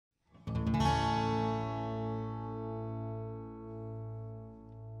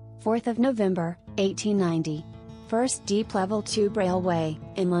4th of November, 1890. First deep level tube railway,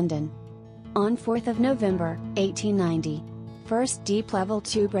 in London. On 4th of November, 1890. First deep level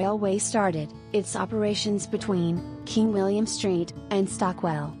tube railway started its operations between King William Street and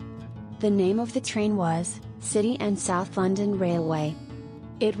Stockwell. The name of the train was City and South London Railway.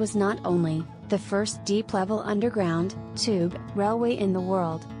 It was not only the first deep level underground tube railway in the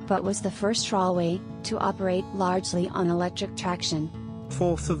world, but was the first railway to operate largely on electric traction.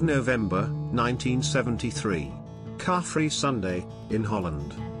 4th of November, 1973. Car-free Sunday, in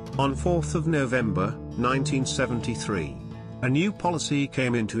Holland. On 4th of November, 1973. A new policy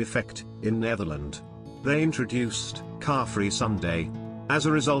came into effect in Netherlands. They introduced car-free Sunday. As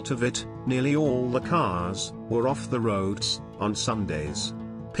a result of it, nearly all the cars were off the roads on Sundays.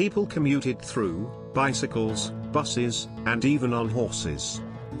 People commuted through bicycles, buses, and even on horses.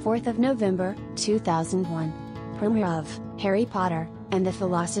 4th of November, 2001. Premiere of Harry Potter and the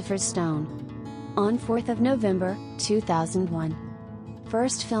Philosopher's Stone. On 4th of November, 2001.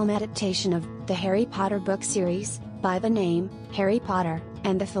 First film adaptation of the Harry Potter book series, by the name Harry Potter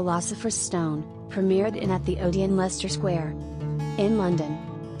and the Philosopher's Stone, premiered at the Odeon Leicester Square. In London.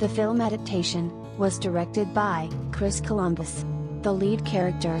 The film adaptation was directed by Chris Columbus. The lead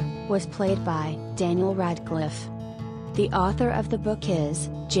character was played by Daniel Radcliffe. The author of the book is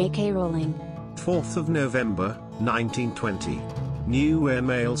J.K. Rowling. 4th of November, 1920. New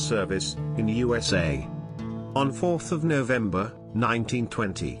airmail service in USA. On 4th of November,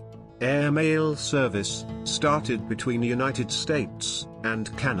 1920. Airmail service started between the United States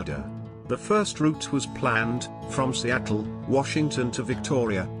and Canada. The first route was planned from Seattle, Washington to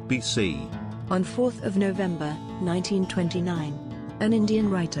Victoria, BC. On 4th of November, 1929. An Indian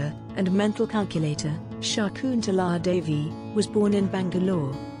writer and mental calculator, Shakuntala Devi, was born in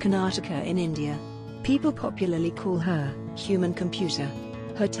Bangalore, Karnataka in India. People popularly call her human computer.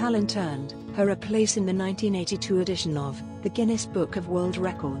 Her talent earned her a place in the 1982 edition of the Guinness Book of World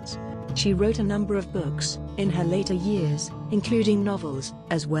Records. She wrote a number of books in her later years, including novels,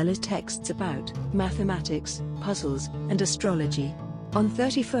 as well as texts about mathematics, puzzles, and astrology. On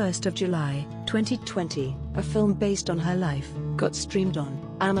 31st of July, 2020, a film based on her life got streamed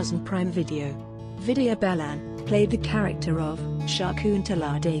on Amazon Prime Video. Vidya Balan played the character of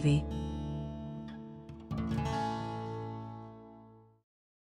Shakuntala Devi.